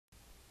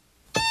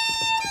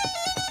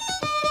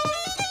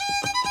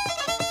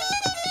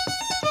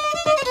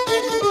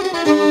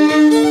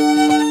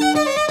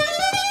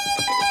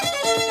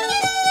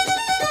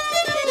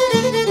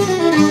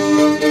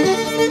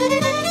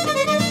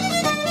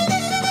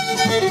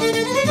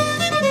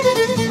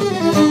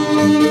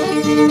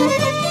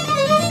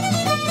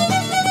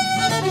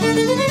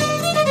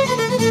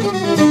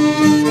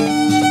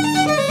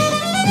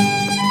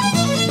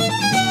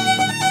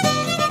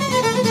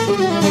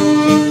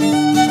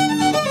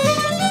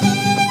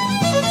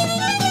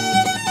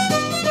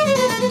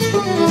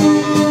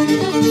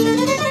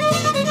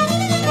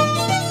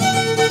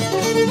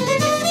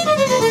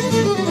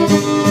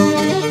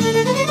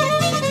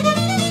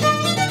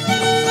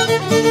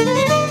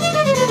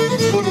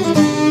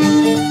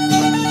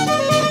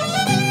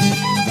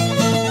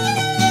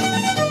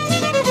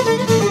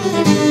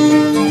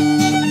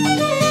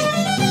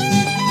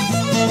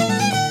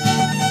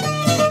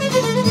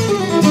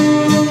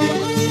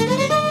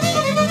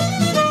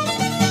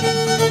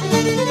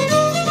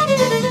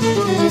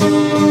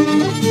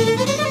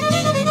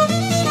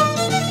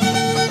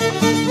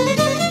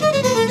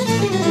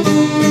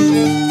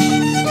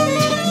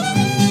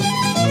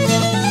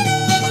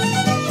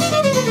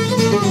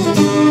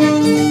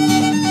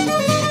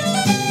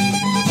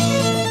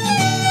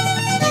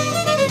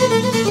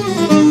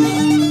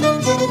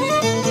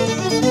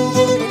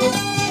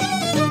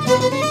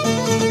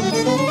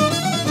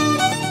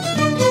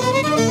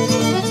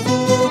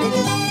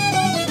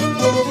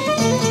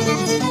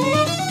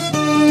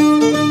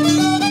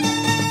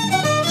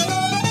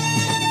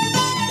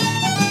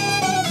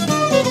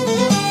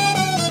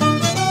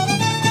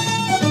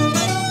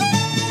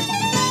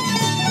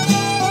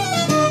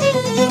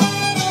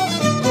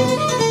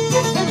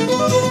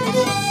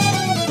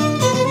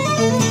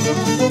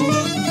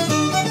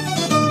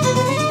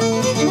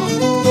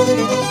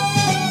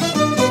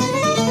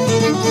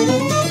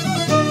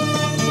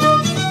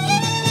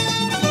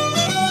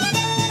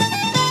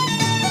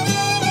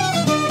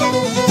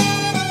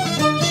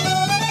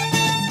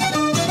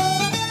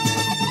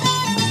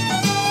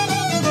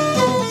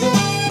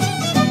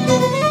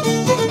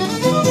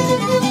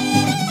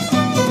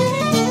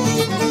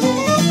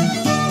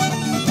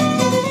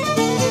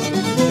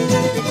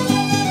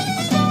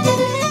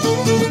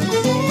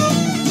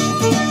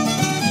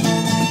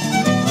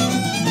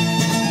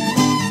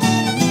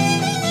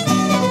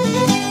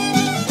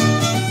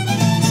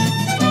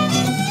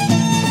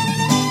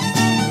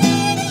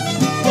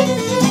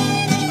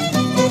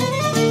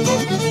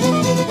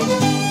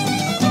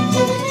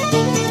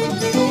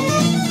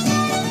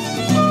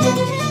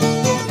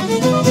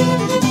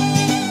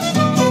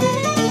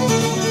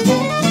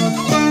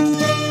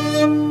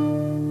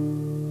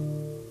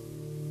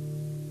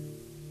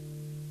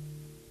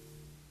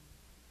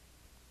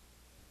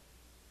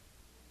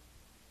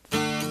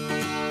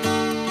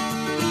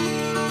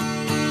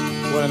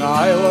When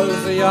I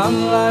was a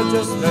young lad,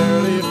 just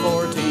barely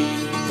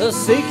 14,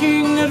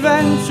 seeking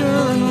adventure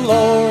and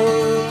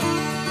lore,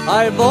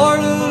 I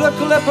boarded a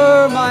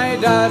clipper, my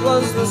dad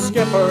was the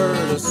skipper,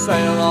 to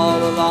sail all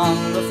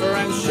along the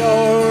French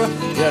shore.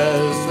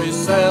 Yes, we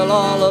sailed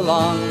all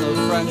along the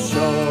French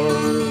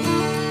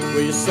shore.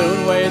 We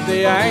soon weighed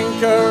the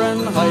anchor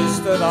and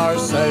hoisted our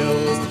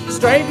sails.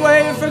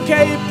 Straightway for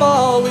Cape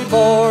all we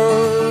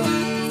bore,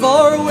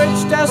 for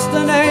which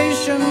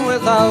destination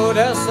without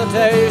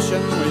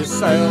hesitation we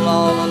sail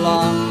all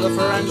along the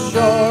French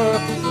shore.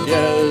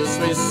 Yes,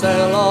 we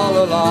sail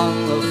all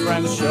along the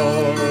French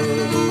shore.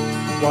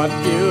 What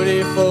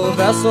beautiful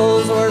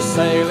vessels were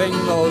sailing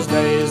those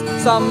days,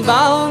 some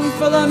bound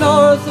for the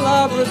North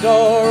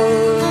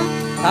Labrador.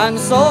 And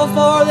so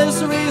for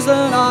this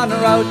reason, on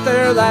route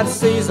there that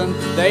season,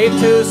 they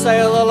too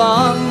sail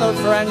along the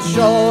French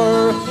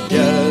shore.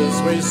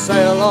 Yes, we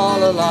sail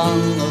all along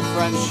the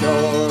French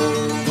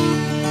shore.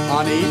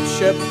 On each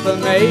ship a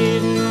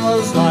maiden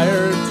was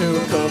hired to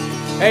cook,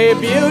 a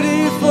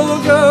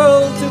beautiful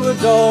girl to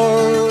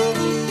adore.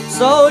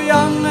 So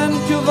young and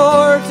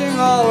cavorting,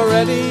 all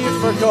ready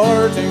for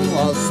courting,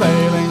 while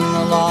sailing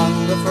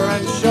along the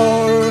French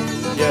shore.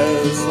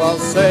 Yes, while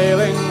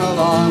sailing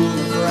along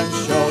the French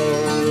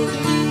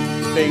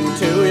shore. Being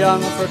too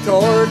young for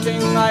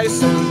courting, I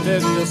soon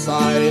did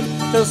decide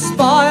to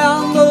spy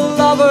on the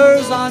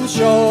lovers on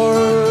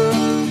shore.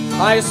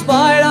 I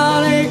spied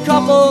on a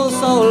couple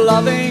so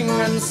loving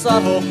and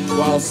subtle,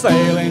 while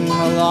sailing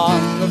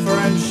along the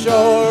French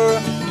shore.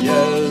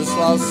 Yes,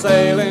 while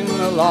sailing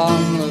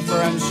along the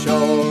French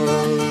shore.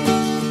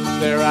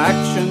 Their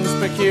actions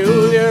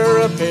peculiar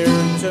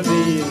appeared to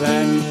me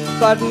then,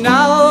 but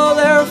now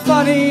they're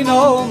funny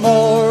no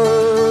more.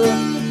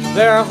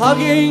 They're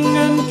hugging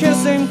and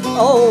kissing,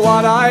 oh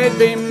what I'd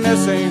be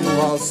missing,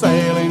 while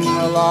sailing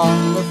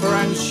along the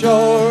French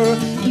shore.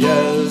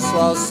 Yes,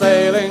 while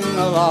sailing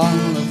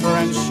along the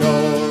French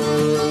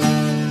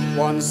shore.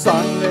 One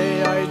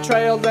Sunday I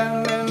trailed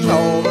them in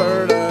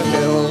over the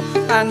hill,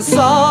 and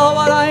saw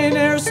what I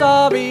ne'er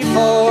saw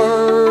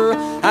before.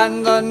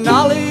 And the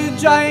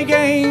knowledge I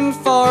gained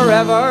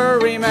forever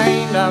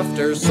remained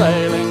after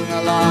sailing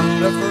along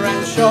the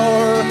French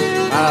shore.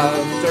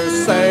 After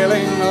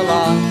sailing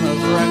along the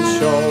French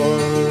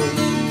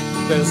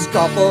shore. This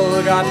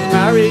couple got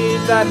married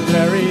that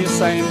very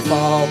same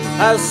fall,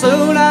 as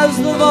soon as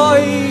the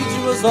voyage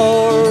was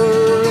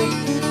o'er.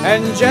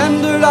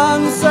 Engendered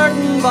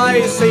uncertain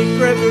by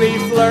secretly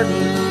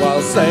flirting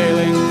while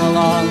sailing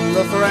along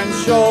the French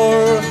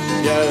shore.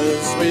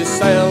 Yes, we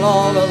sail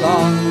all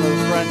along the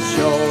French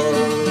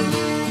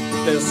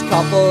shore. This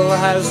couple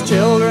has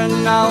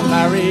children now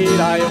married,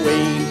 I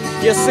ween.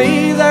 You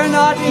see, they're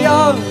not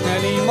young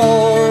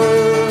anymore.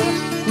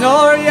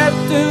 Nor yet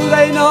do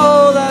they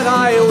know that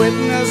I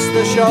witnessed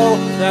the show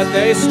that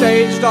they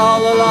staged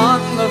all along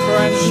the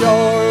French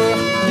shore.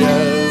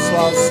 Yes,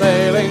 while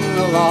sailing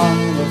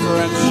along the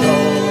French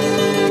shore.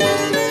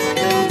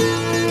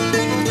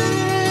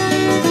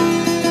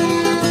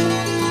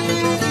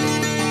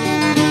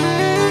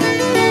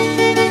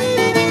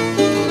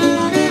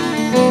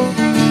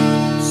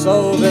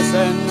 So this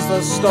ends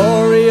the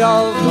story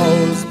of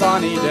those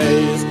bonny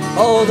days.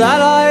 Oh,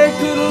 that I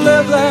could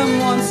live them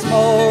once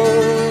more.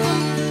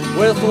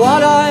 With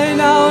what I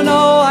now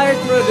know, I'd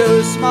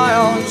produce my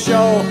own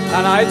show,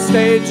 and I'd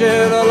stage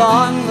it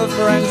along the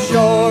French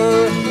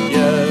shore.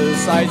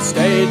 Yes, I'd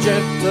stage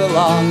it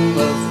along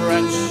the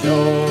French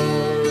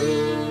shore.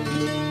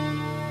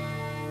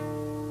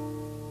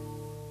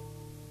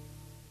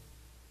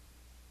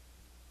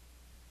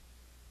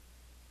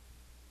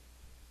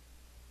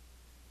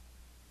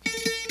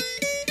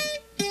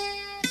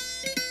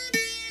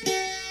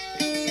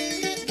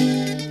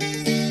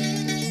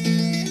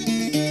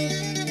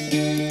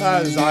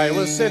 As I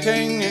was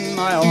sitting in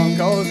my own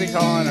cozy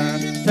corner,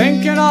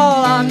 thinking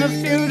all on a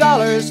few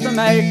dollars to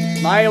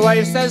make, my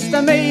wife says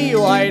to me,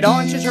 why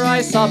don't you try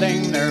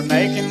subbing? They're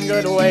making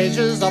good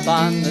wages up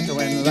on the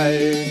Twin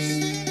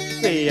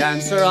Lakes. The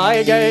answer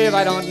I gave,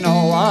 I don't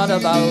know what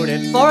about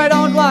it, for I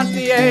don't want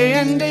the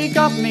A&D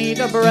company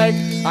to break.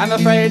 I'm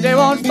afraid they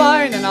won't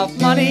find enough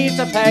money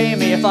to pay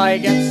me if I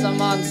get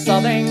some on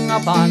subbing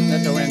up on the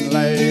Twin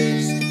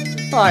Lakes.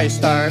 I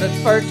started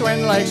for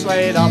Twin Lakes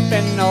late up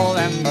in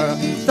November.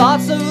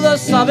 Thoughts of the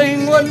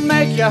subbing would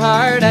make your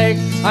heart ache.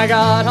 I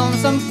got home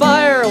some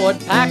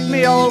firewood, packed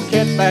me old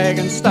kit bag,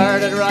 and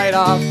started right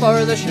off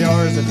for the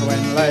shores of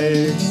Twin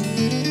Lakes.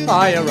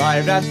 I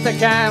arrived at the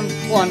camp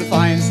one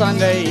fine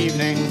Sunday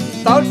evening,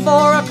 about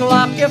 4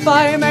 o'clock if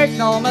I make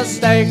no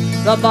mistake.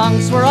 The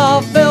bunks were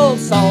all filled,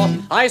 so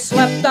I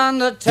slept on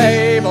the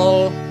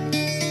table.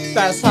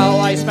 That's how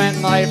I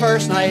spent my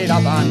first night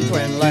up on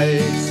Twin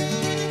Lakes.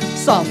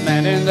 Some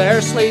men in their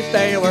sleep,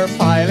 they were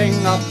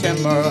piling up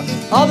timber.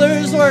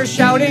 Others were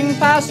shouting,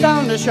 pass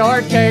down the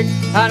shortcake,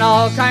 and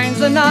all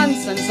kinds of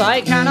nonsense I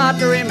cannot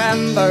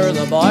remember.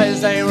 The boys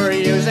they were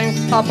using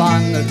up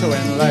on the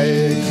Twin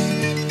Lakes.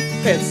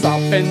 It's up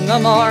in the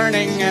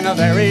morning in a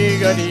very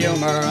good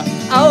humor.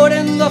 Out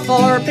in the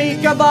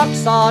forepeak a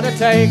box ought to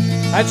take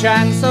a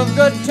chance of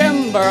good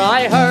timber.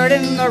 I heard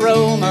in the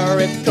rumor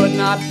it could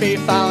not be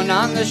found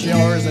on the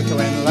shores of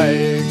Twin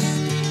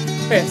Lakes.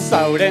 It's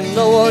out in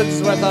the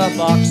woods with a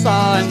box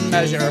saw and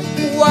measure.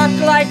 Work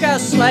like a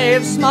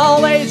slave,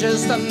 small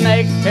wages to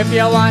make. If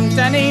you want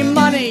any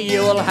money,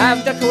 you'll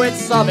have to quit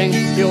subbing.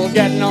 You'll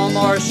get no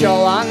more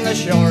show on the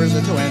shores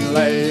of Twin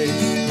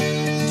Lakes.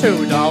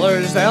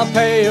 $2 they'll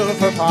pay you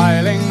for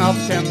piling up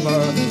timber.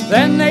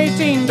 Then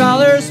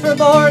 $18 for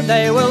board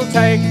they will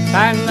take.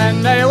 And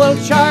then they will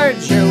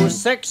charge you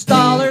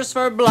 $6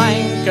 for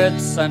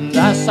blankets. And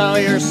that's how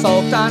you're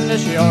soaked on the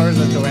shores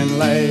of Twin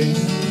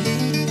Lakes.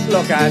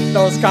 Look at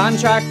those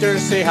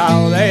contractors, see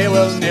how they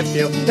will nip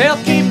you. They'll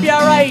keep you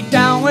right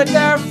down with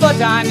their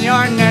foot on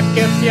your neck.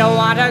 If you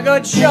want a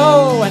good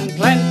show and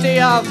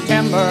plenty of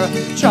timber,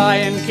 try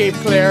and keep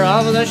clear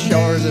of the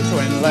shores of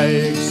Twin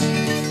Lakes.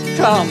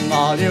 Come,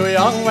 all you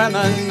young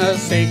women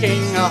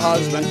seeking a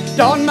husband,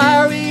 don't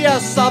marry a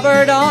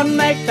subber, don't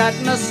make that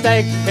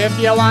mistake. If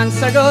you want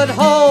a good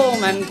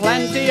home and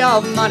plenty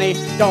of money,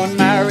 don't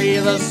marry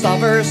the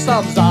subber,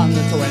 subs on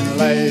the Twin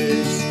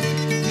Lakes.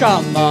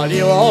 Come, all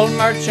you old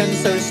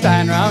merchants who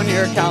stand round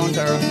your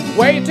counter,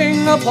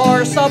 waiting the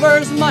poor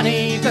subber's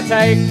money to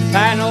take.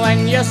 And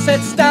when you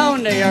sits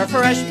down to your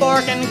fresh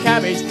pork and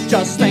cabbage,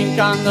 just think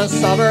on the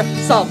subber,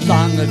 subs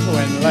on the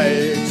Twin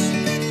Lakes.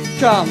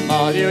 Come,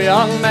 all you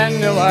young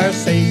men who are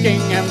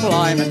seeking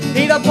employment,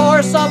 heed a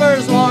poor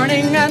subber's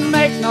warning and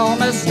make no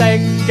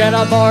mistake. Get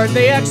aboard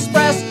the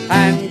express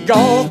and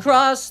go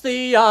across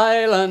the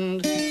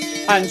island,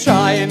 and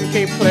try and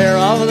keep clear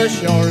of the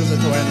shores of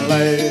Twin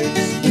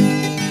Lakes.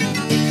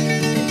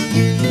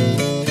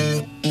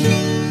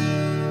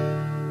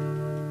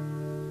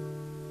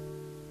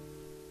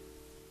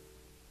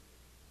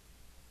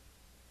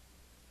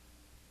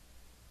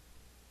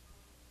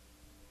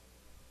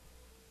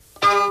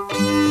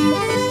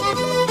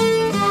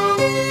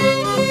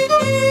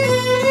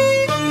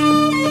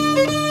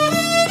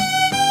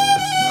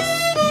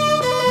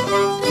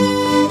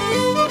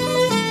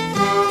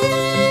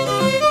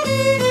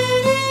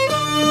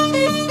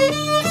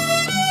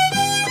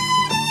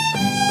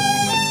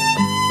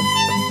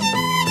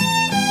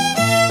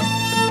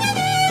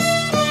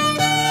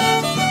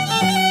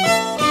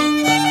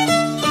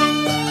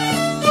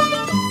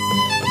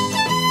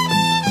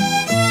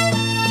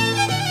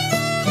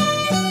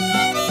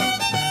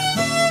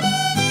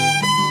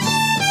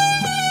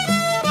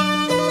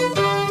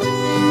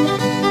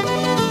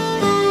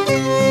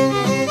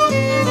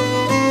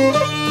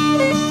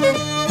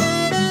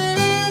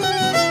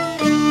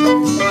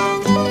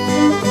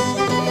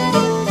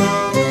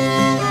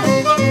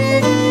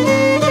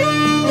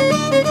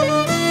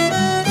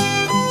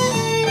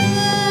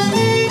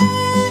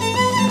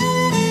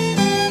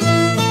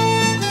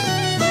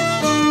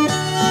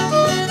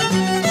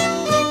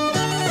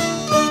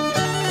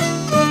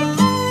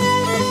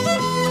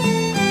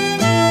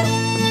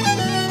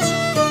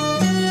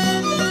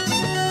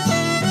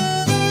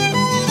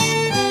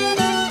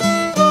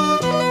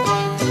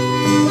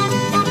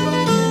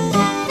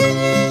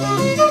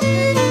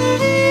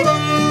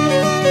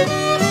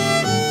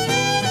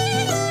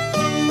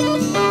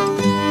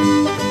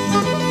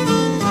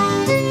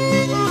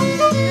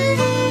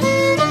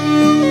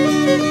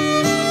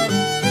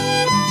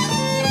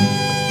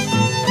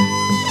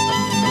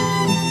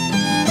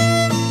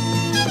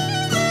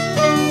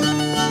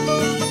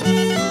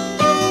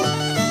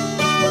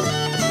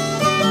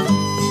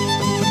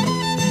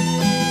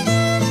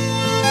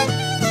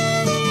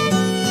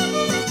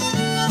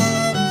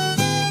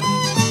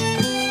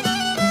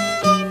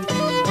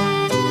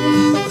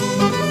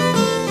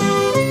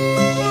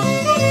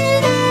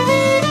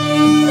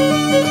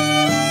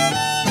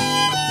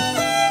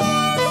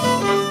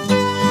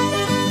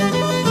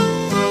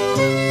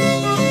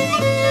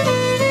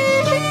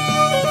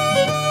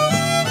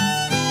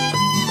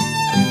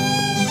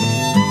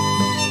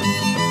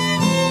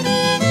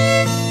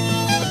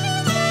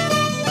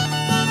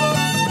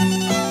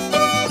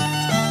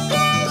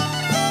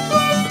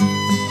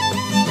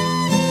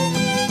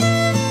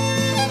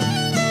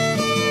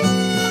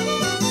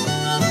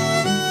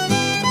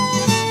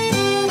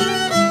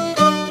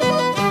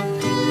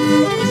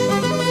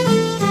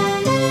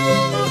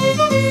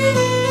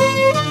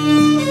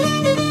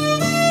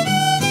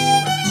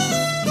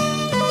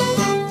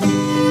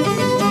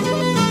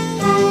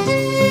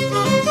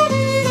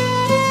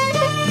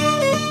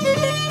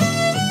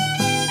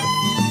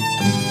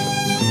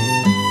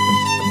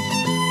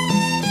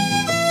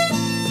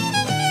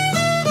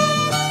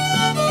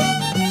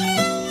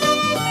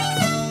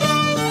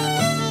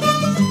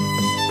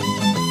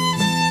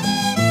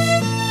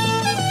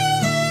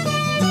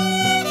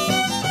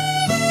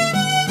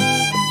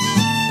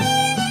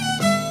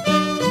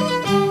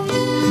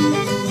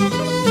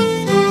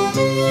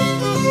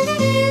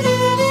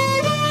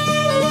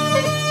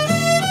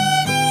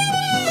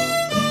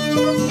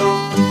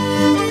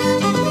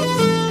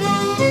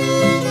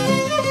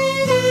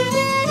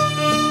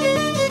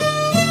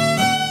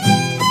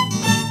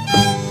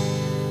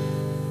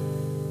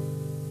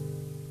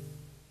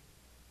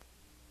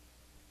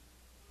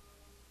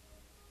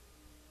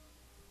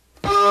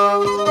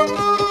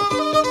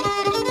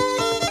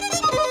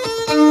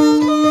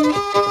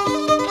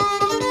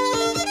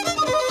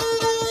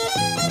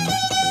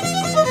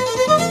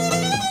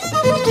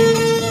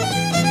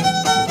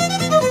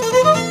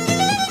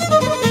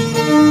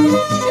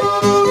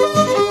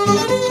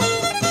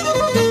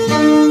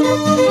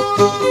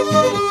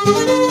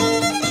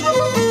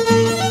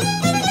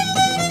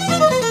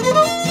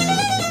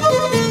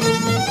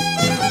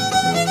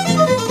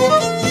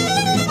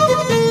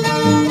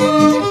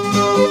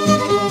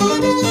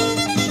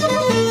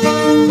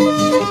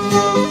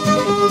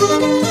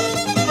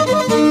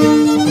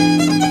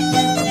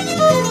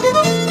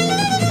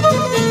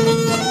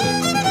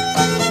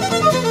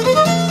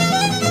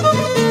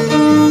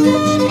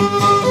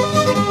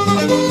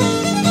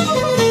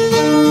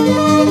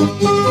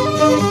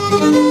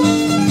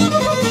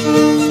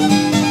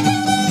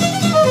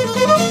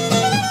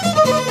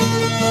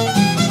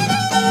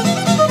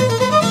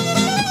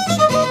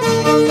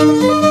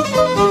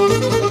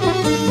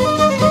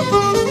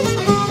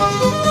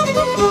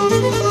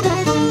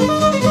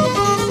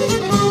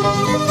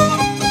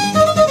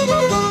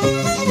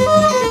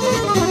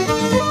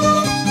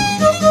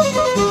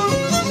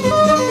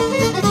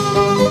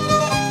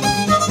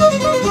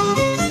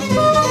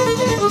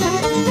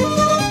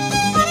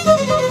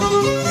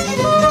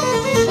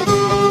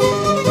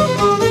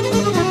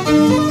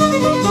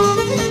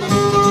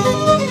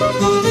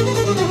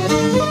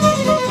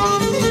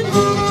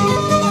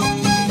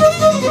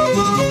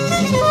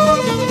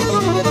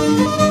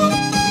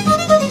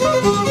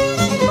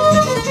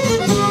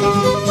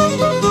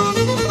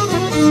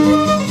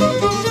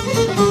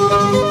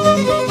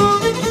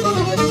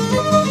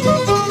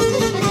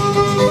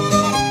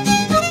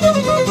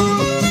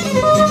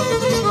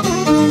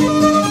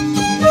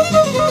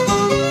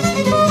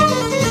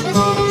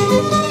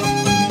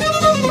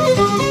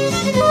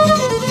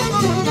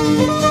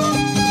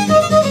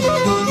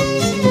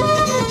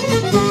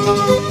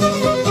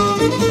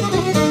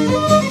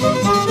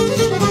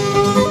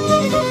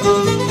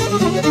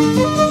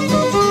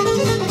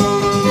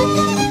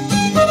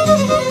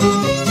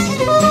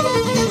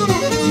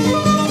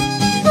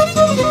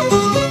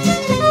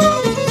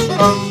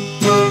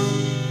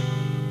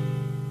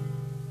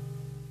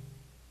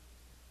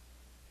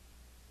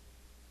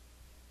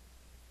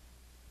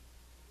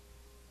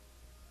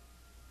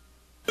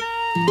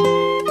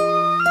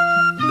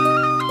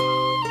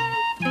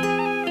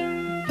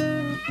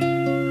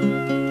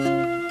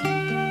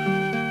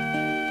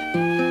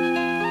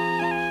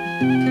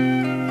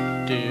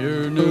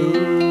 Dear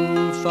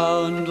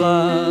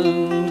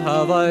Newfoundland,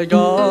 have I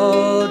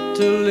got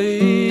to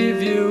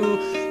leave you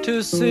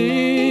to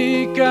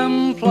seek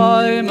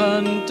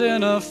employment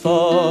in a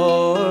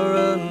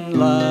foreign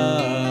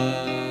land?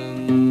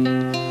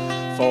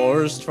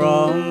 Forced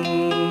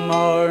from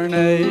our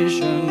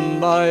nation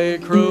by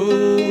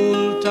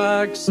cruel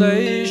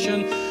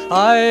taxation,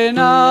 I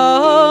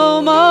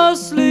now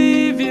must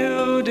leave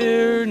you,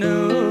 dear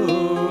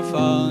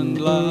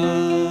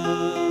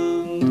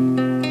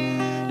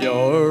Newfoundland.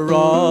 Your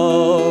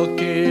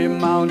rocky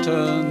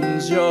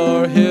mountains,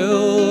 your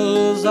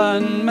hills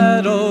and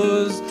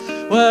meadows,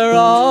 where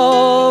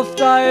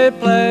oft I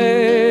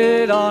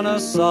played on a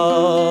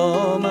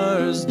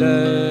summer's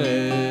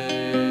day,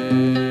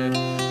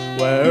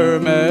 where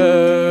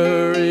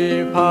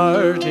merry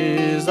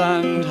parties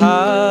and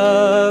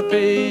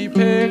happy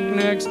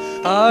picnics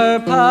are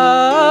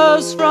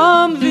passed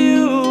from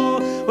view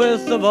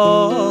with the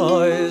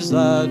boys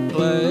that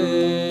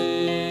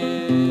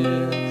play,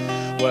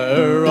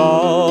 where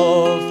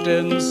oft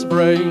in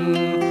spring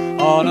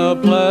on a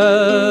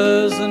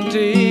pleasant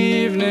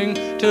evening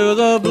to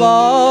the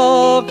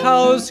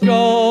blockhouse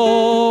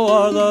go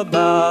or the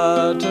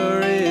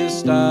battery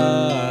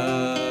stand,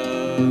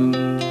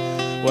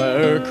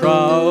 where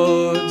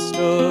crowds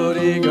stood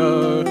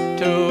eager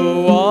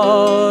to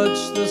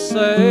watch the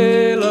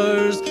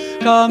sailors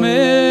come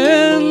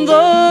in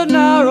the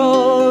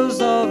narrows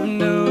of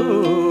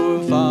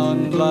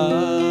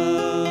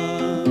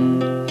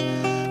Newfoundland,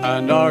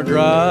 and our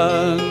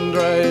grand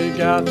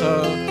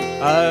regatta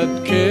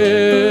at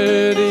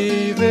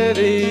Kitty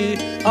Vitty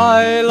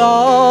I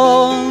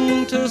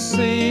long to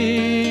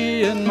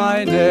see in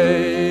my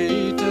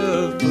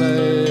native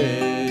place,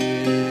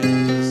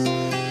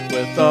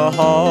 with the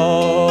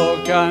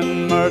hawk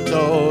and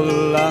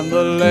myrtle and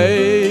the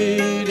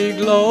lady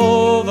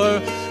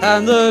Glover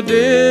and the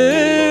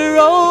dear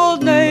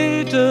old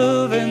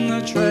native in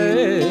the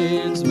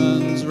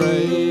tradesman's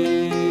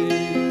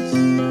race,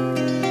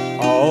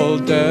 all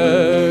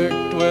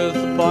decked with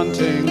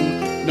bunting.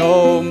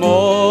 No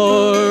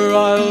more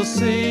I'll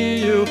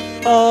see you,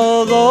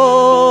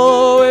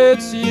 although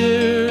it's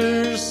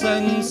years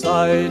since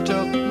I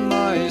took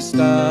my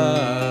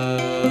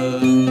stand,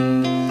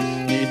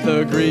 'neath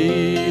the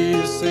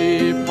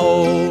greasy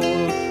pole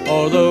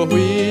or the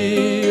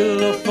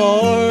wheel of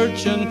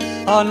fortune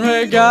on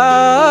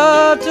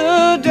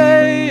regatta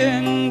day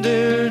in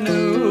dear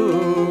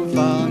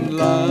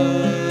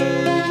Newfoundland.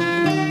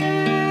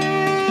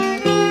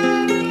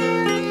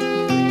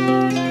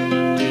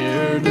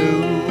 Dear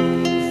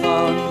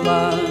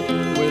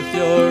Newfoundland, with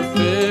your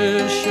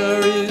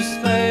fisheries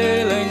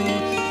failing,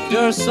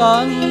 your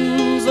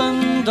sons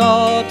and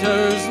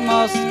daughters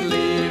must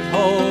leave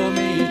home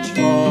each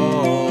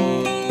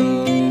fall,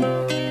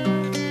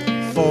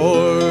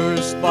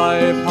 forced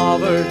by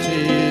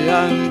poverty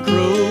and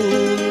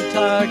cruel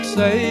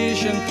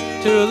taxation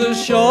to the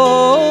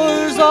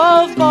shores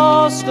of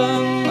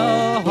Boston,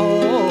 a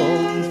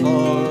home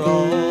for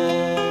all.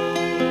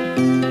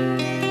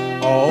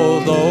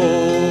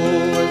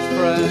 Although with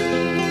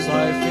friends I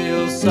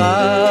feel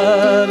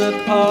sad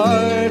at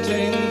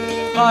parting,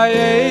 my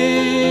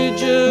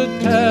aged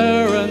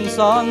parents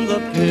on the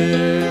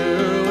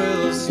pier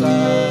will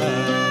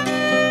stand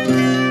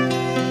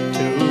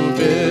to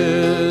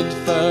bid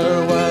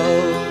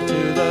farewell to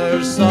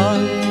their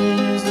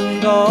sons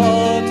and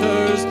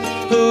daughters,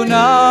 who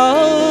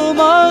now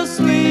must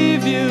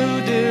leave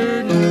you,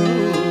 dear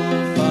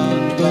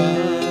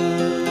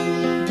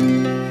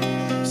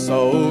Newfoundland.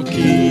 So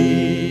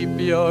keep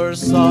your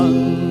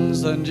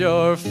sons and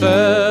your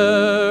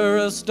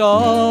fairest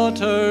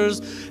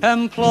daughters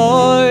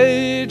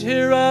employed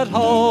here at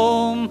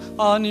home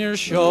on your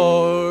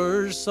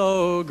shores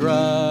so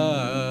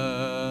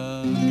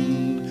grand.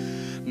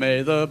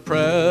 May the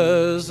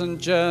present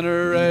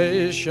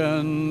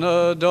generation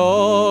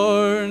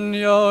adorn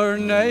your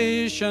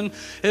nation,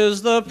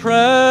 is the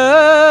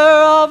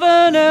prayer of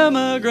an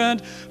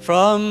immigrant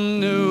from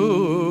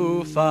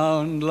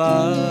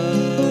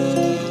Newfoundland.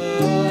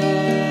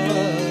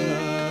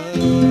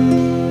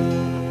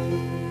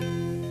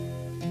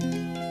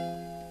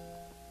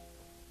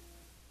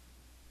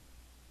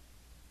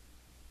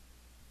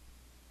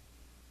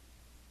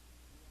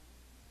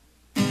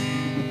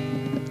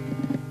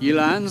 Ye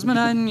landsmen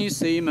and ye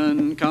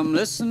seamen, come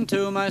listen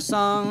to my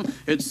song.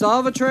 It's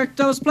of a trick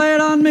that was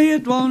played on me,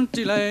 it won't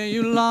delay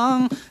you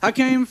long. I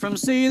came from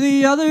sea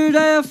the other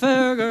day, a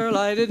fair girl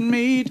I did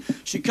meet.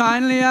 She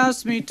kindly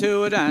asked me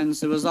to a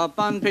dance, it was up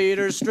on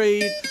Peter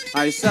Street.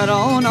 I said,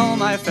 oh no,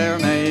 my fair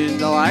maid,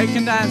 though I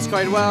can dance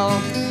quite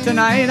well,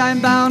 tonight I'm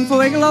bound for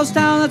Wiglow's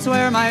town, that's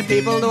where my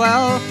people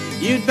dwell.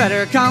 You'd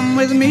better come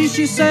with me,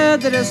 she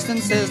said, the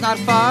distance is not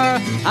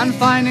far. And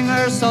finding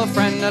her so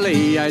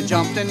friendly, I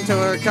jumped into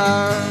her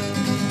car.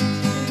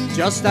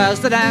 Just as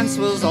the dance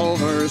was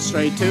over,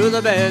 straight to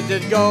the bed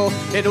did go.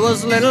 It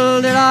was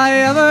little did I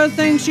ever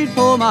think she'd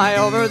pull my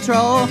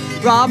overthrow,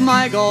 rob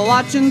my go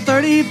watching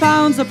 30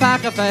 pounds, a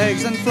pack of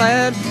fags, and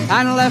fled,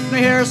 and left me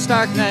here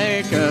stark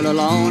naked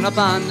alone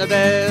upon the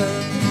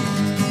bed.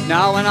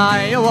 Now when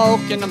I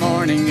awoke in the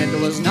morning, it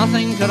was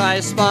nothing could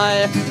I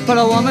spy but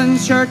a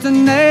woman's shirt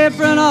and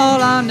apron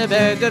all on the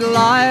bed did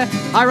lie.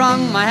 I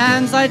wrung my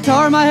hands, I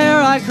tore my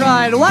hair, I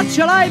cried, what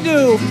shall I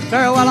do?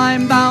 Farewell,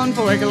 I'm bound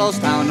for Wicklow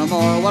town, no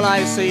more will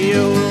I see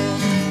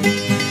you.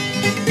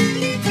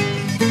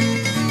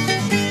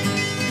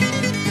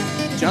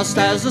 Just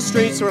as the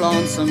streets were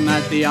lonesome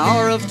at the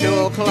hour of 2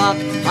 o'clock,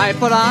 I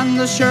put on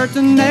the shirt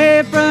and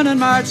apron and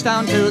marched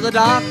down to the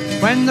dock.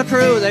 When the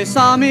crew, they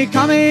saw me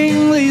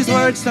coming, these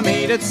words to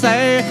me did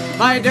say,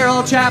 my dear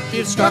old chap,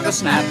 you've struck a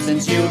snap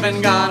since you've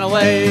been gone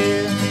away.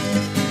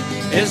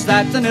 Is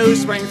that the new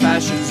spring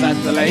fashions that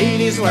the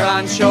ladies wear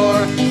on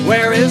shore?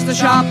 Where is the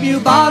shop you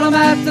bought 'em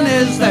at, and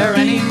is there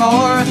any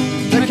more?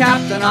 The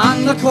captain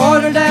on the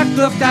quarterdeck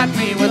looked at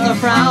me with a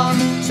frown,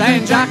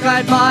 saying, Jack,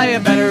 I'd buy a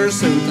better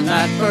suit than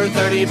that for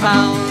 30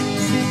 pounds.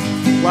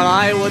 Well,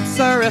 I would,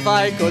 sir, if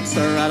I could,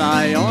 sir, and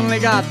I only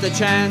got the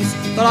chance.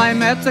 But I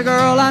met a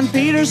girl on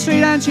Peter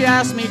Street and she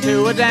asked me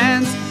to a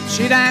dance.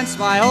 She danced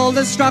my whole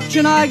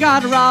destruction, I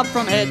got robbed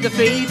from head to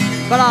feet.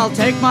 But I'll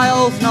take my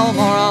oath no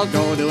more, I'll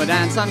go to a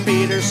dance on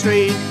Peter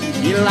Street.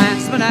 Ye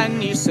landsmen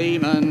and ye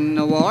seamen,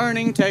 a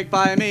warning take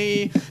by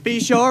me. Be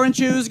sure and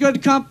choose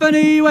good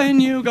company when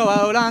you go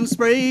out on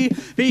spree.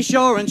 Be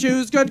sure and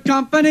choose good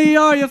company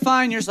or you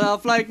find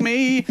yourself like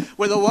me,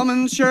 with a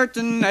woman's shirt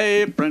and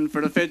apron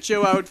for to fit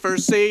you out for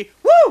sea.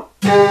 Woo!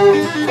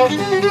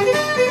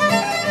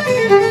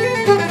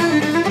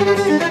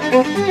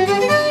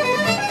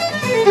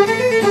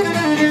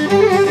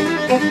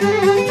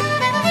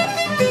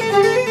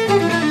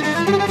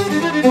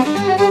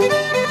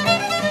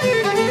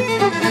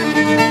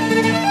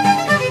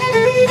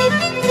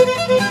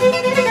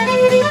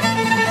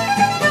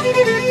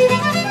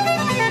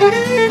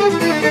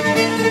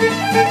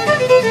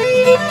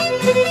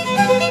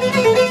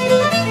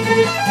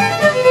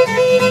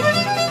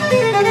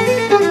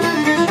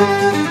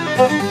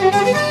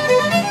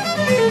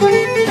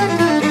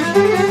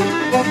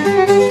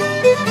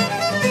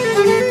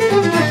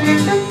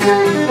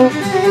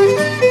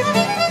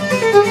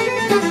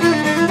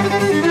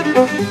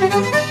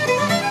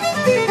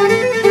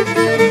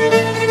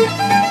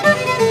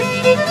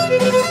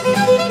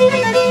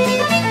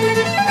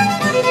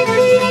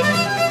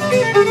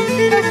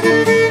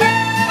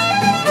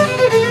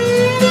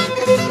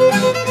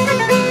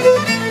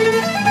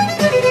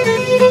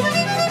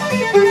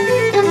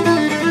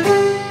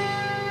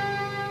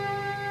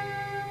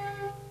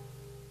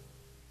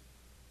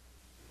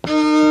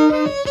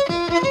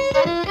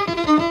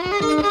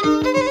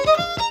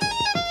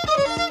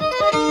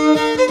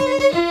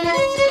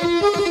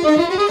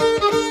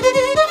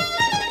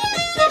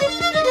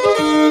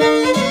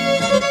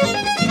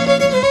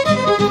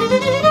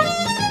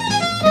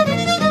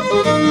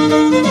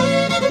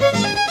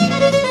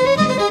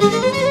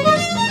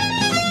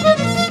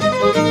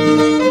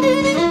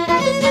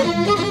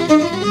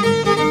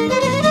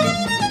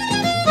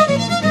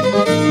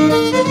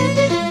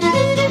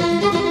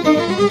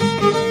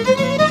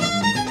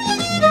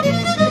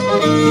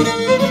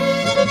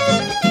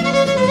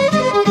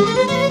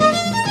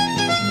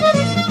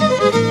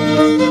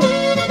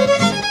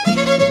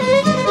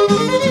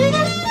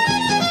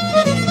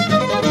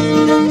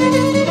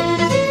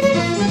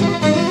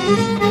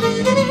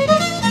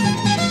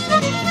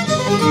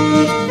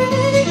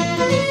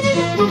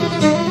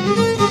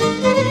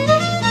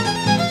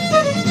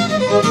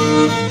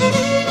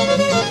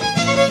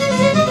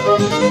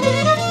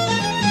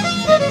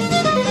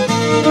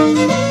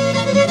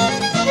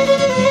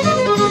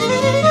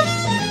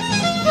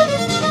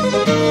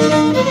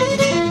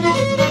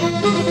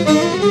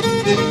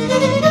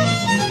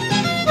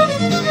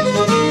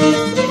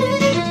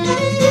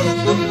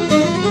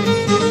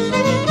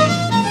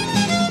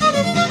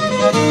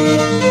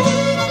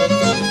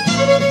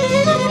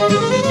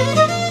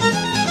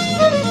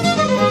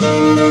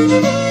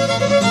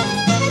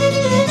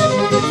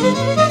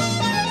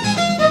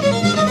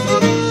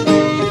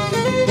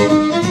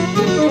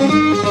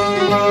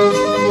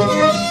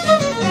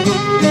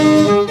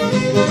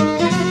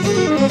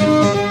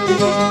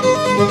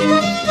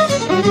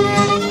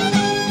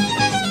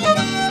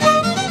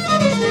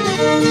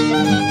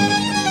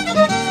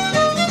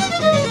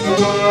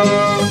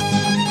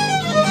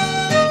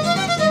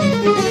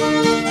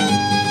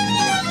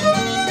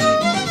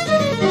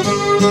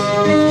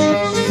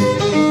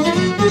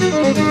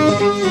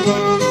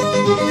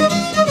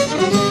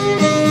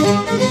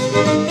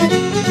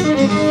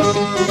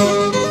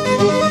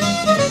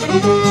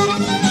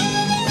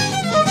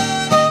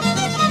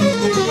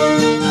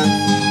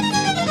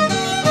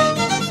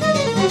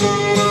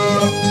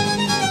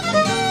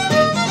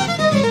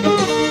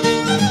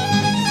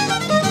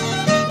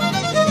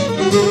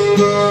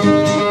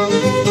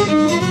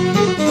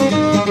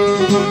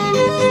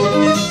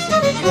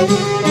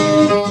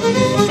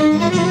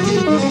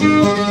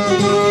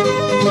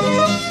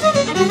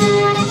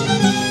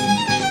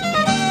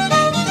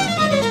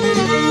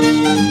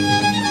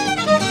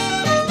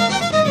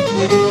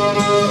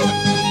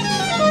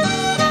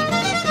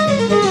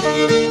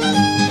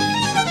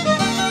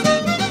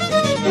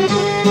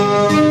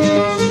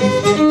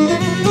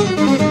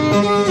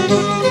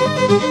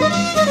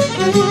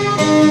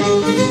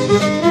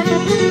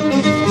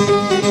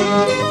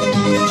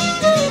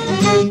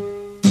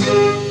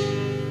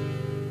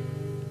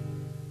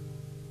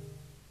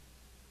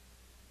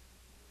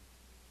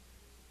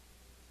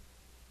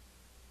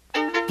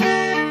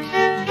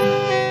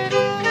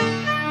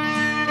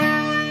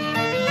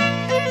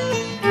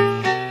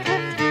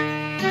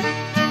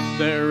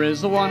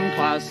 one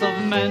class of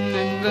men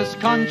in this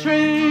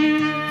country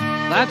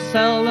that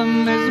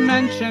seldom is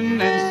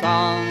mentioned in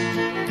song.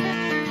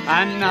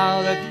 And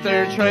now that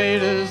their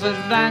trade is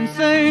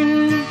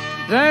advancing,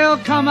 they'll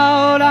come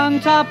out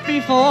on top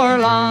before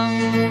long.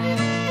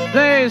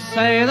 They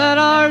say that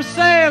our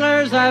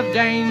sailors have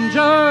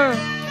danger,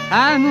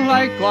 and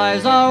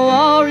likewise our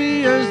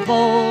warriors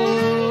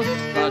bold.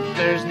 But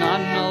there's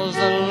none knows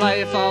the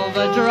life of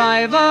the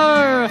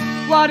driver,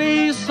 what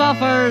he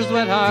suffers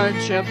with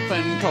hardship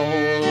and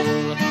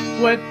cold.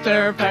 With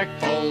their peck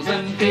poles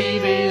and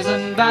peavies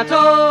and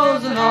bateaux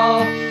and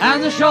all,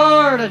 and the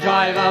shore to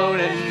drive out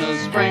in the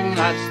spring,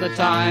 that's the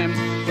time.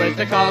 With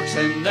the cocks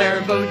in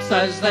their boots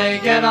as they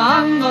get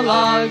on the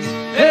logs,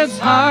 it's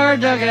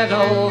hard to get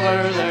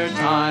over their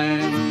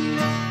time.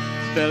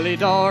 Billy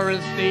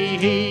Doherty,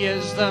 he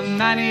is the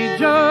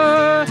manager,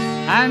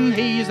 and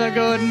he's a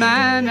good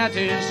man at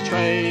his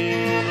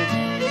trade.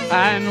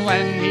 And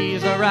when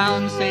he's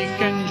around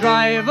seeking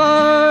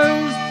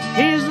drivers,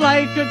 he's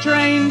like a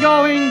train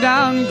going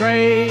down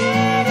grade.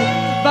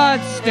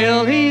 But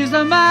still he's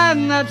a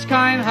man that's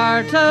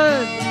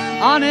kind-hearted,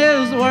 on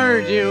his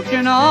word you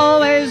can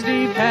always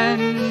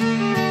depend.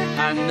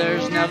 And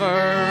there's never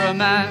a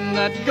man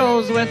that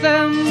goes with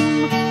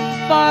him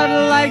but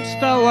likes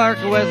to work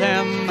with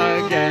him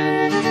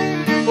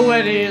again.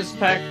 With his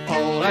peck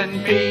pole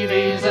and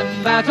peavies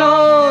and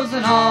bateaux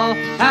and all,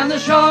 and the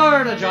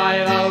shore to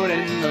drive out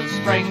in the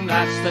spring,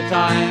 that's the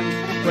time.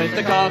 With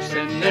the cocks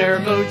in their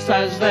boots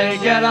as they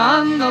get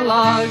on the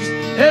logs,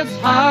 it's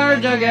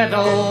hard to get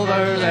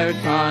over their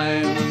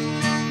time.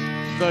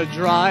 The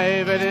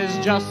drive, it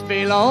is just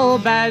below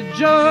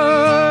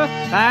Badger,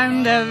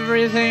 and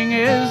everything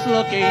is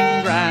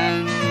looking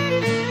grand.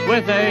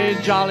 With a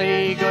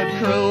jolly good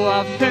crew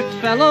of picked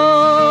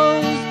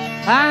fellows,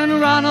 and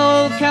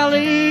Ronald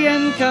Kelly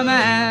in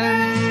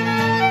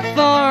command.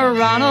 For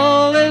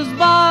Ronald is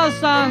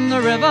boss on the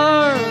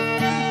river,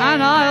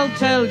 and I'll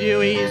tell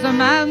you he's a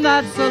man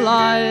that's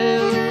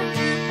alive.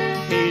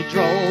 He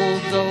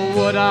drove the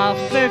wood off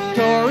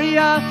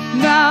Victoria,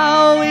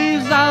 now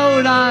he's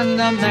out on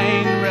the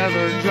main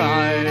river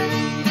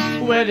drive.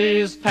 With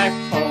his peck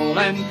pole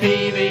and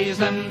peavies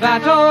and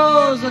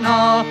bateaux and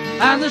all,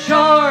 and the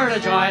shore to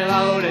drive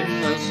out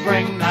in the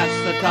spring,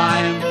 that's the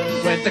time.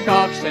 With the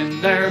cocks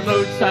in their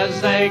boots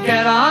as they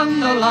get on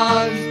the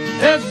logs,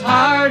 it's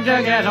hard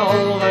to get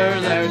over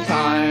their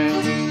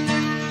time.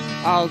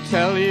 I'll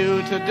tell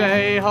you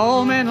today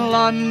home in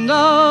London,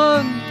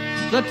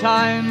 the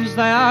times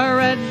they are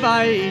read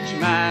by each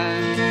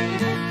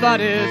man,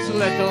 but it's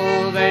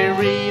little they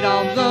read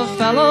of the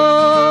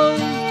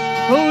fellows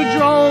who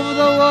drove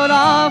the wood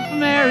off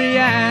Mary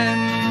Ann.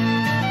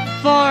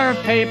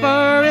 For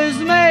paper is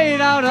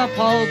made out of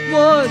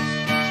pulpwood,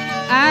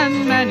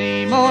 and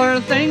many more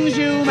things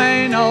you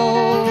may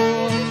know.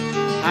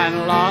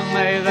 And long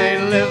may they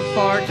live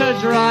for to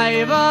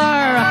driver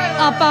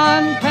up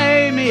on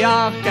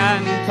Paymeoch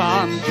and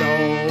Tom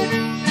Joe.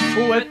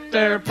 With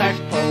their peck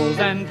poles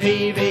and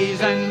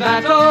peavies and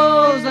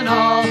bateaux and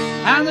all,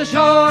 and the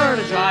shore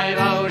to drive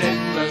out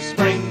in the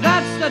spring,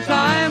 that's the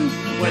time.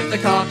 With the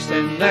cocks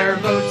in their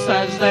boots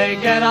as they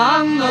get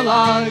on the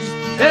logs,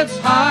 it's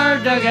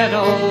hard to get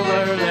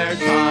over their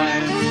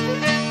time.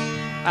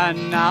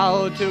 And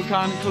now to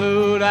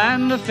conclude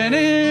and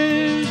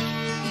finish,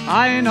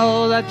 I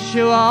know that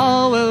you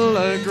all will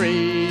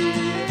agree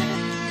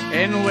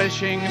in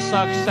wishing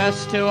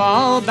success to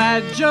all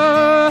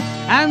Badger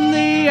and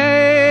the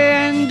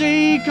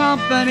A&D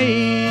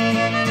Company.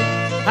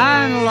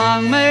 And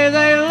long may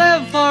they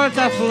live for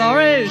to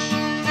flourish,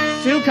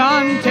 to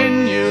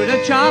continue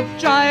to chop,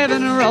 drive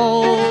and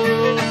roll.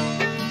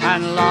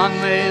 And long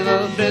may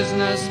the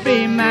business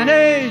be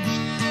managed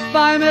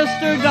by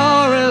Mr.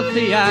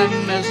 Doherty and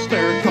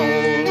Mr.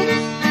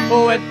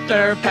 Cole. With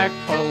their peck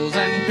poles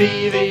and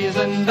peavies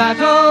and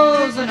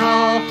bateaux and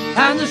all,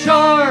 and the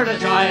shore to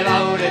drive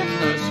out in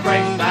the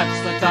spring,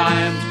 that's the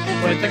time.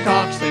 With the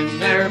cocks in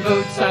their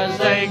boots as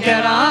they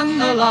get on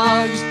the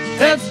logs,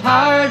 it's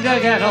hard to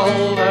get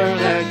over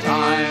their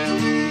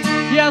time.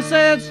 Yes,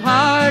 it's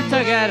hard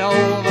to get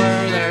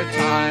over their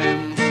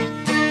time.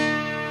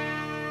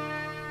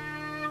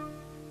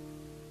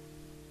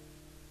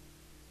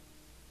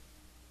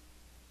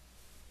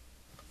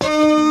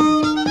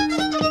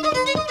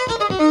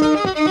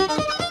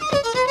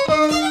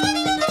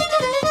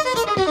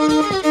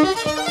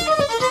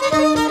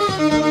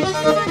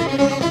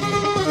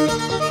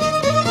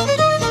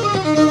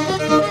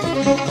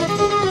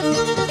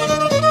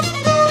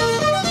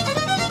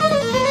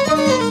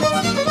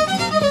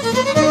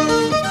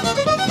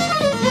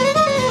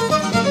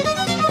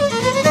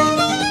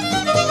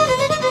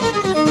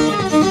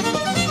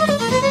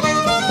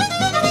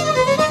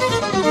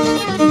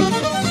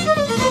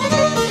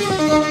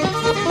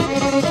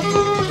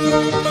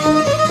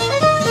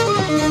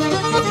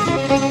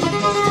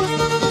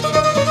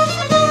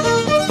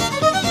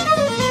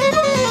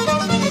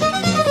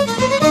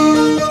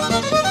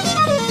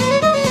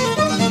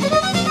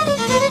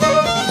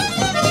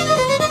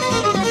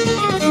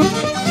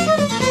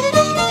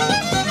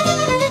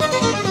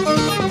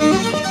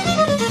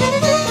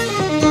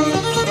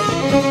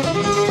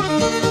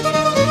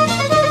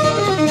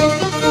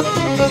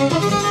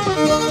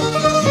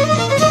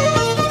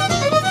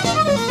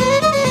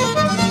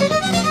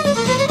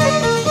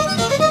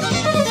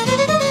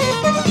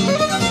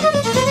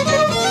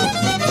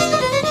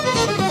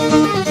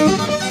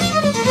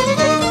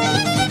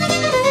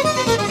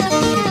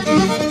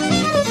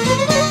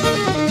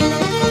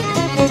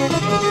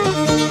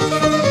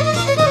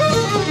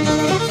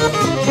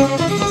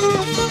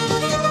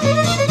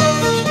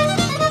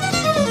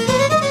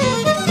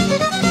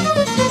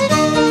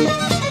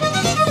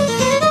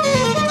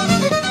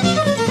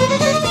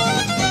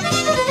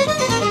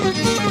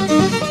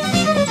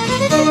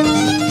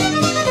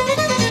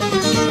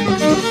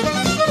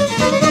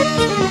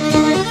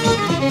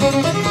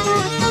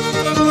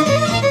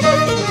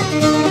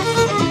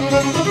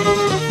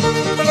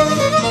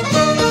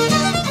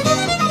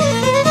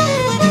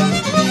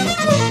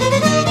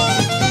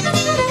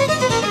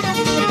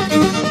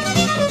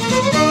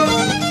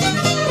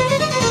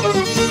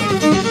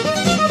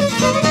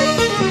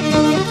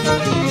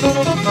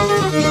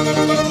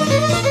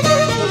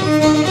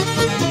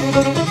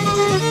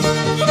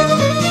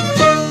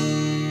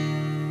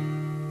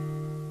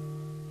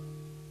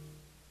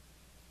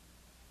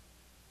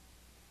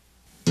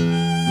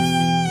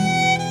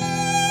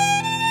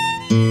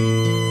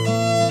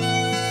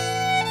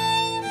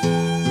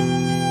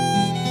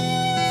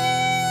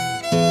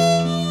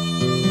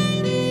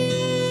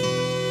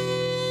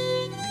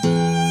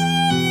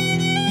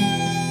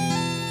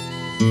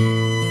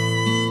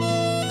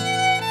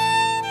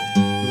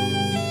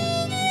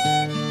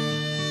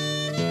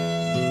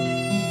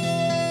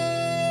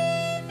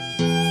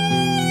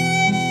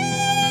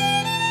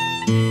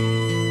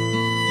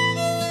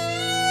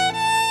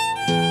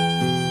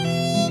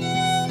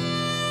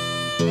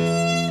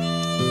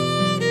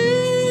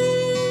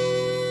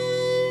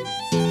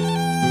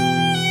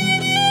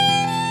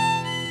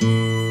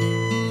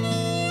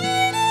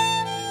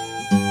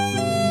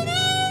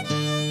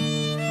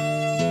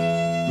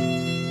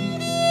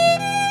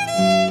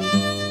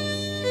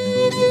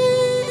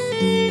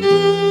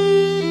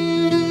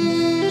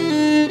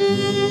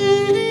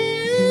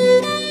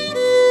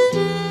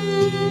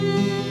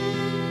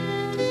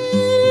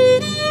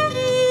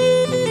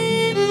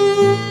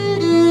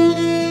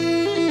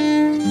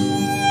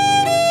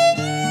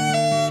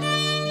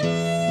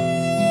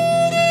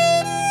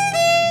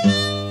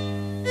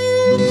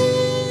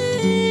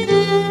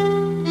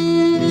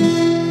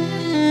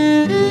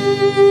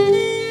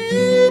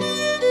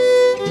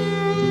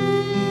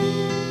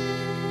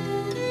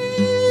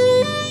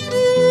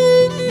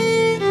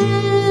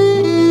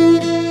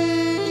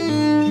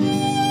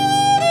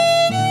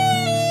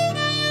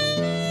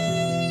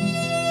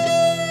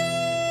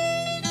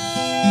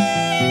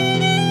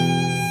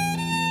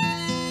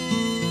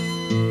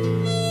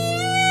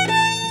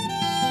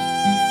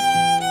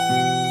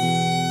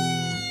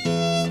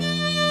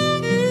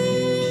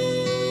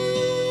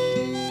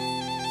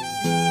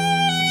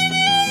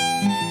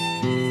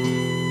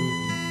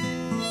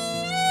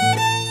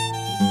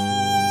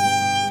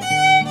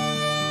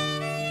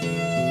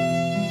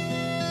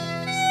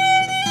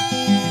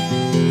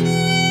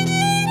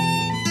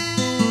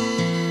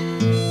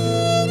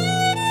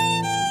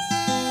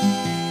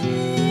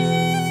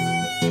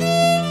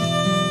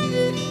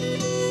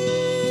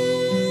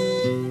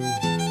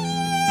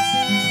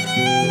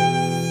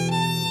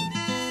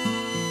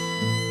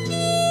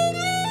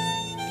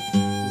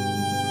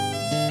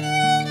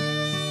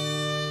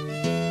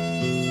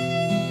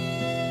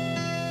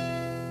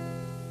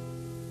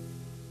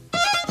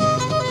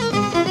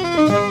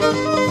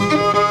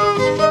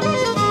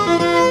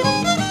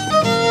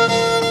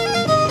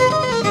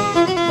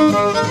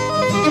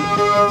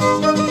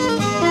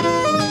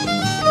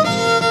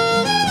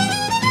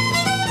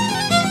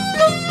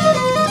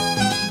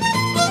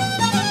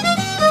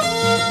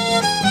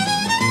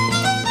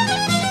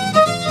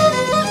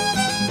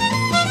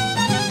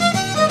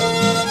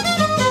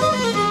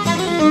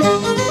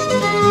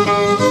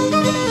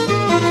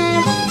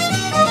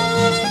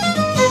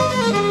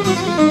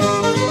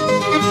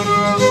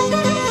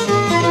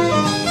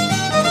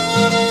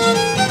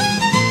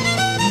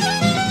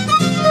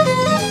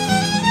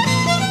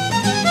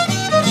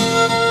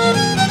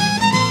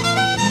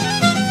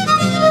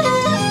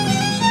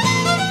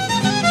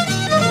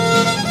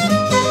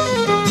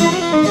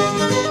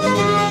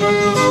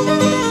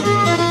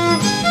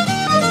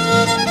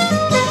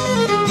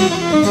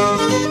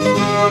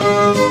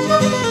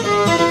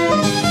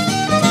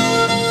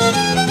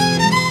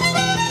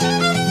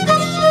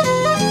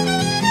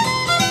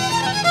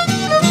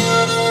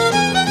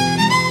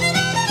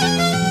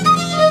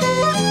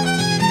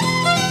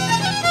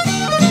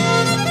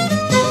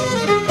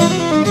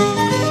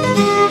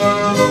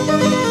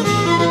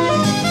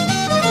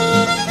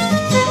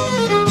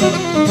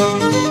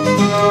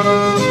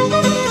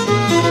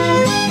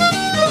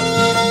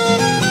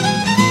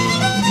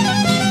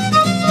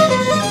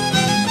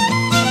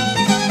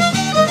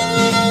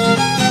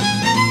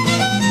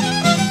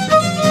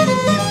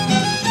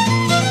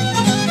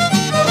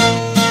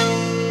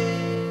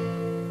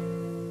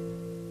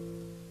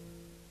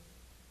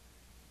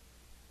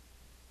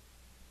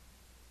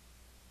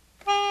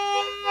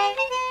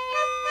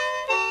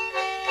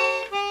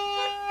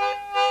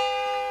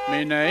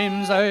 Me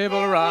name's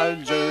Abel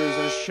Rogers,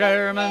 a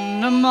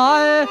shareman am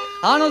I,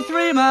 on a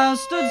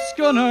three-masted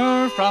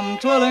schooner from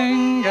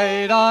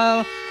Twillingate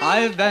Isle.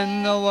 I've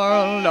been the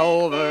world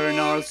over,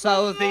 north,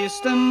 south,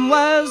 east and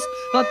west,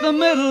 but the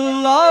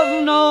middle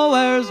of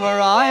nowhere's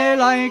where I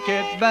like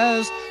it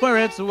best, where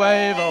it's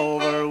wave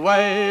over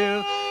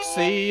wave,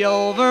 sea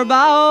over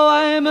bow.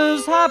 I'm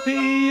as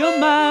happy a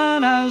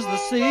man as the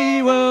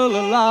sea will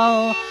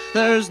allow.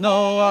 There's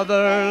no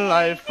other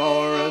life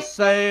for a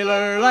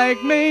sailor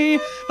like me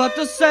but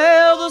to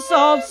sail the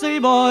salt sea,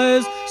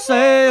 boys,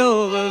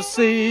 sail the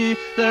sea.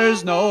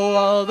 There's no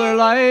other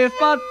life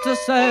but to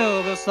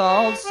sail the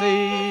salt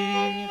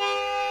sea.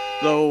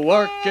 The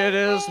work it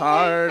is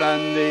hard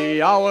and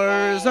the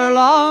hours are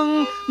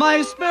long.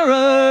 My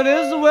spirit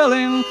is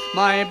willing,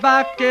 my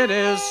back it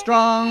is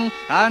strong.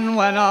 And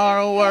when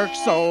our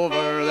work's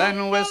over,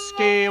 then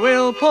whiskey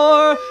we'll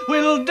pour.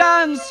 We'll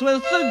dance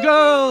with the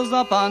girls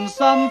up on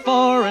some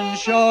foreign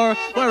shore,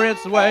 where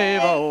it's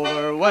wave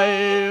over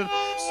wave,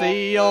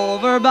 sea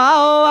over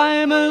bow.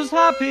 I'm as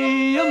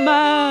happy a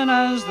man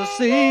as the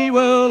sea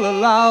will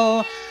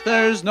allow.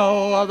 There's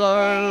no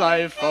other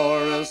life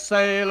for a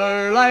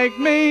sailor like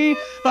me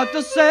but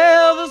to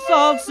sail the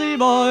salt sea,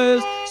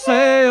 boys,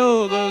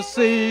 sail the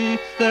sea.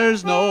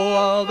 There's no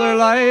other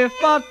life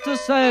but to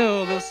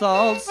sail the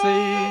salt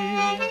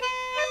sea.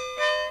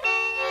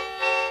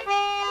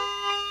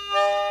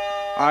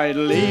 I'd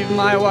leave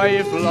my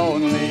wife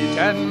lonely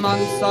 10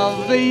 months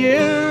of the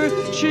year.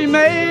 She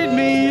made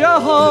me a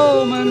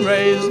home and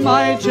raised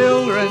my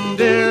children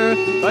dear,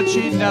 but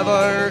she'd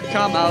never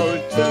come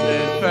out to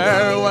bid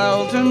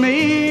farewell to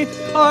me,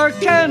 or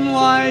ken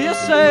why a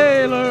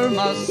sailor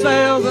must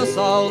sail the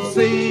salt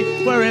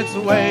sea, where it's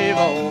wave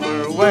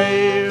over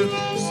wave,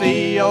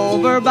 sea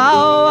over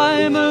bow.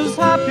 I'm as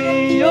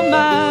happy a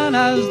man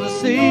as the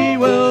sea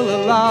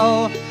will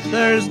allow.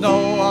 There's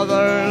no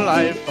other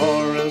life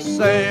for a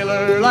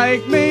sailor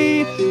like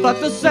me but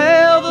to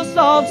sail the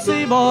salt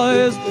sea,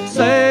 boys,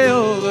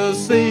 sail the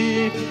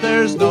sea.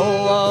 There's no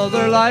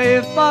other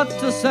life but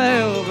to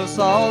sail the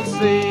salt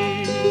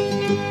sea.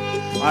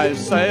 I've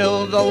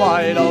sailed the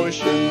wide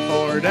ocean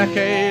for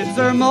decades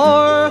or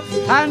more,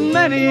 and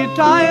many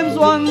times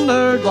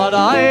wondered what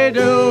I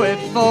do it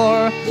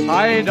for.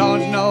 I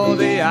don't know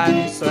the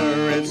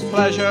answer, it's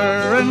pleasure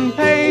and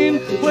pain.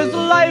 With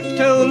life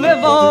to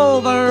live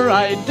over,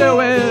 I'd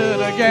do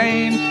it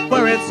again,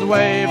 where it's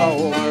wave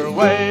over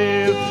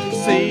wave,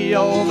 sea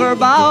over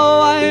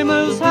bow. I'm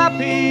as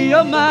happy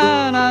a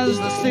man as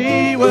the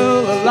sea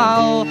will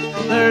allow.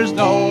 There's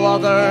no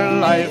other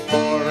life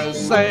for a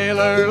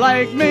sailor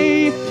like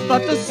me but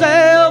to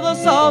sail the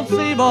salt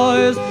sea,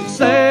 boys,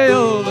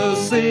 sail the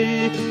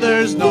sea.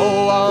 There's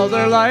no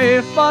other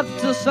life but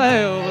to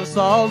sail the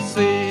salt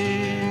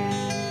sea.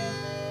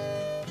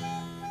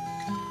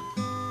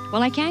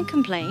 Well, I can't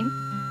complain.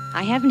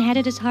 I haven't had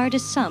it as hard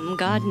as some,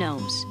 God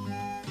knows.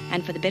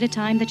 And for the bit of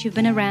time that you've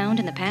been around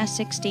in the past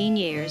 16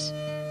 years,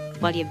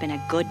 well, you've been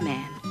a good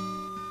man.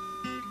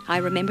 I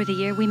remember the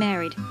year we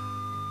married.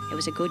 It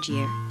was a good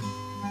year.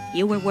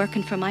 You were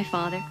working for my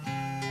father,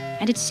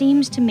 and it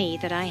seems to me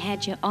that I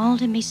had you all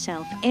to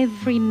myself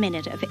every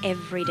minute of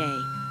every day,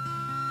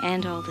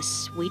 and all the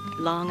sweet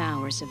long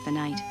hours of the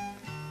night.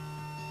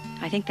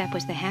 I think that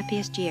was the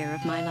happiest year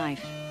of my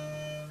life.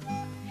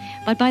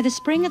 But by the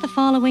spring of the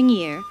following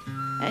year,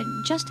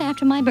 just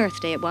after my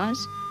birthday it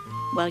was,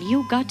 Well,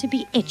 you got to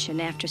be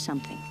itching after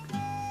something.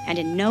 And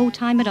in no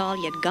time at all,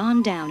 you'd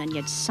gone down and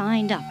you'd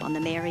signed up on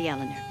the Mary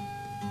Eleanor.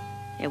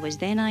 It was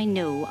then I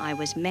knew I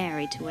was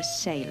married to a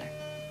sailor.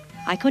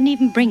 I couldn't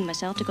even bring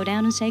myself to go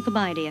down and say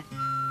goodbye to you.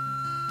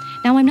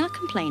 Now, I'm not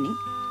complaining.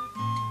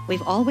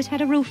 We've always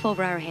had a roof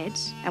over our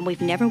heads, and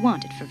we've never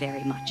wanted for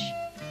very much.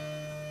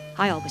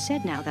 I always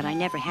said now that I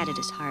never had it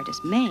as hard as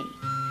May.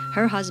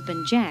 Her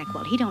husband, Jack,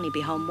 well, he'd only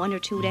be home 1 or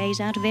 2 days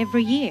out of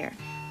every year.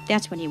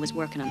 That's when he was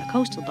working on the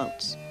coastal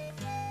boats.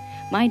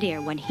 My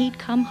dear, when he'd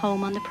come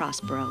home on the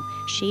Prospero,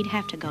 she'd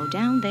have to go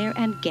down there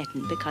and get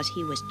him because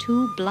he was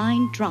too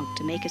blind drunk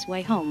to make his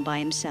way home by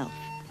himself.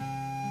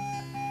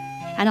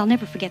 And I'll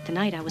never forget the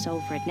night I was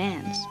over at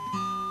Nan's.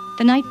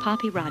 The night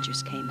Poppy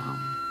Rogers came home.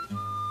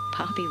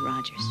 Poppy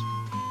Rogers,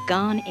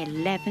 gone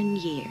 11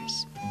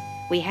 years.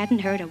 We hadn't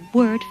heard a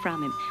word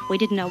from him. We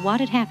didn't know what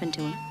had happened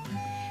to him.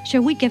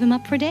 Sure, we'd give him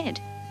up for dead.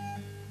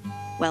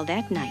 Well,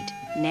 that night,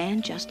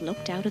 Nan just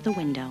looked out of the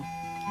window,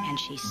 and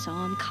she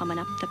saw him coming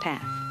up the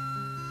path.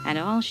 And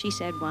all she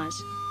said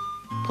was,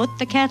 "Put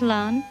the kettle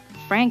on,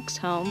 Frank's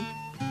home."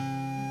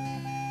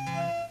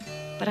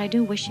 But I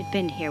do wish you'd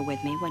been here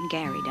with me when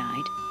Gary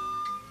died.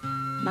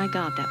 My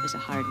God, that was a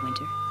hard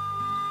winter.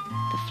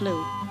 The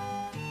flu,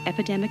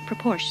 epidemic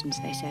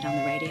proportions, they said on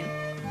the radio.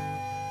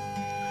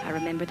 I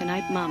remember the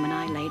night Mom and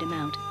I laid him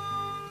out.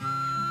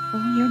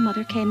 Oh, your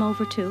mother came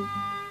over too.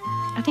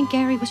 I think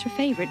Gary was her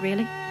favorite,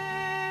 really.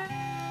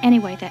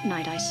 Anyway, that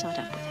night I sat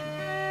up with him.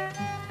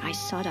 I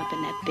sat up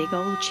in that big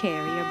old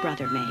chair your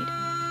brother made.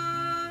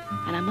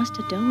 And I must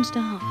have dozed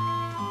off,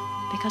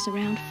 because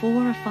around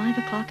 4 or 5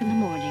 o'clock in the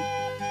morning,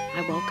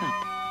 I woke up.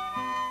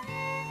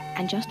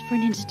 And just for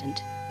an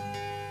instant,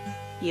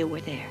 you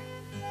were there.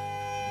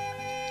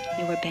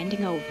 You were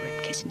bending over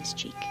him, kissing his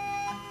cheek.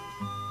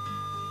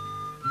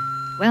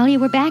 Well, you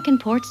were back in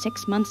port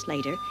 6 months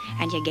later,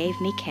 and you gave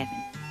me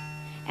Kevin.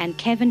 And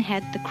Kevin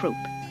had the croup.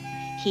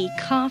 He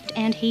coughed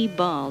and he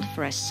bawled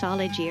for a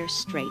solid year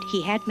straight.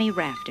 He had me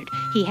raftered.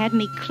 He had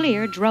me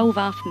clear drove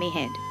off me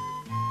head.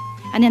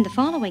 And then the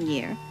following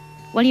year,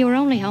 well, you were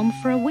only home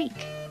for a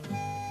week.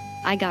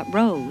 I got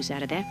Rose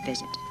out of that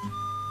visit.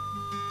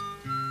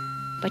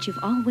 But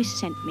you've always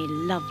sent me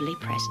lovely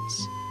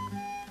presents.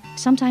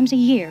 Sometimes a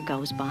year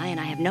goes by and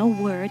I have no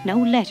word, no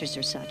letters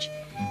or such,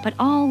 but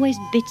always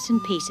bits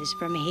and pieces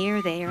from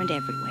here, there, and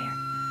everywhere.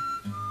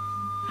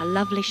 A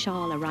lovely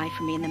shawl arrived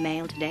for me in the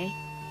mail today.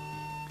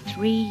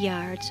 3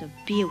 yards of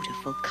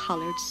beautiful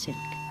colored silk.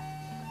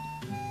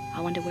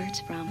 I wonder where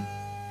it's from.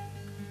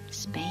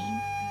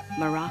 Spain?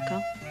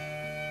 Morocco?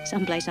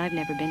 Someplace I've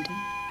never been to.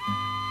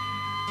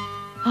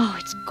 Oh,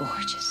 it's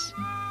gorgeous.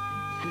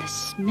 And the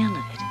smell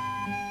of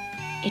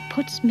it. It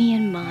puts me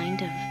in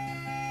mind of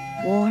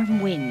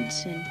warm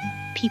winds and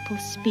people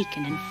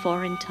speaking in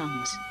foreign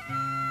tongues.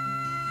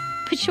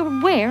 But sure,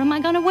 where am I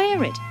going to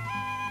wear it?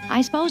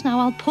 I suppose now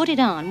I'll put it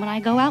on when I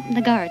go out in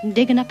the garden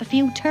digging up a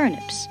few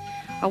turnips,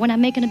 or when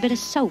I'm making a bit of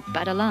soap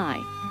out of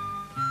lye.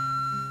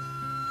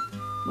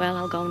 Well,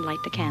 I'll go and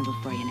light the candle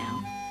for you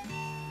now.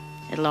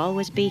 It'll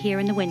always be here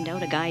in the window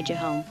to guide you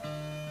home.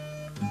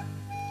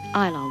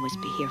 I'll always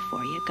be here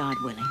for you, God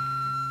willing.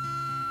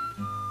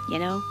 You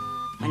know,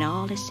 when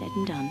all is said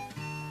and done,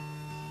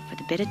 for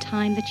the bit of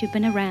time that you've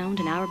been around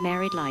in our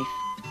married life,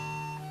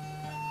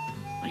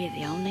 well, you're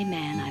the only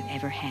man I've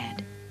ever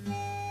had.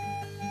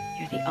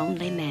 You're the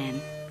only man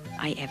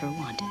I ever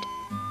wanted.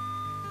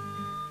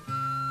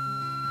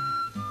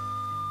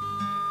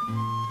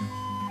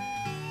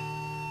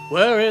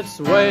 Where it's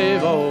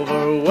wave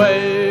over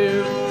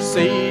wave,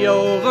 sea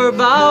over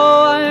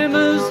bow, I'm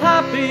as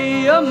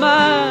happy a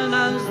man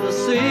as the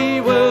sea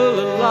will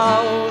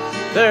allow.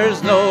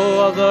 There's no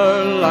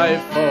other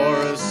life for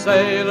a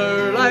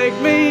sailor like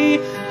me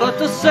but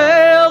to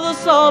sail the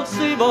salt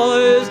sea,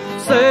 boys,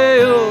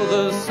 sail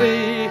the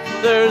sea.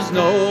 There's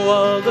no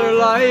other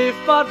life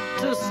but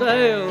to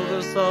sail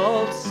the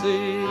salt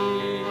sea.